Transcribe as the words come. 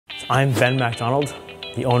I'm Ben MacDonald,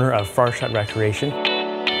 the owner of Far Shot Recreation.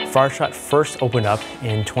 Far Shot first opened up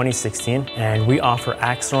in 2016, and we offer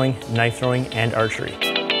axe throwing, knife throwing, and archery.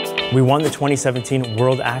 We won the 2017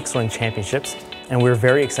 World Axe Throwing Championships, and we're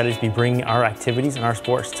very excited to be bringing our activities and our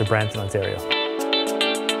sports to Brampton, Ontario.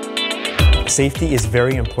 Safety is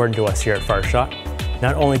very important to us here at Far Shot,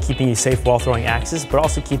 not only keeping you safe while throwing axes, but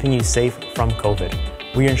also keeping you safe from COVID.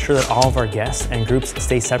 We ensure that all of our guests and groups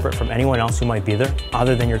stay separate from anyone else who might be there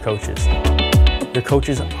other than your coaches. Your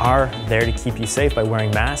coaches are there to keep you safe by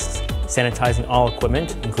wearing masks, sanitizing all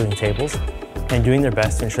equipment, including tables, and doing their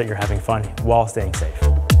best to ensure that you're having fun while staying safe.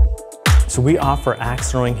 So we offer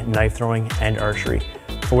axe throwing, knife throwing, and archery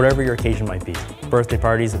for whatever your occasion might be. Birthday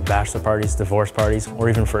parties, bachelor parties, divorce parties, or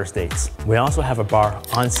even first dates. We also have a bar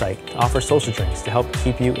on site to offer social drinks to help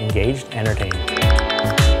keep you engaged and entertained.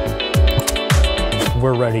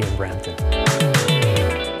 We're ready in Brampton.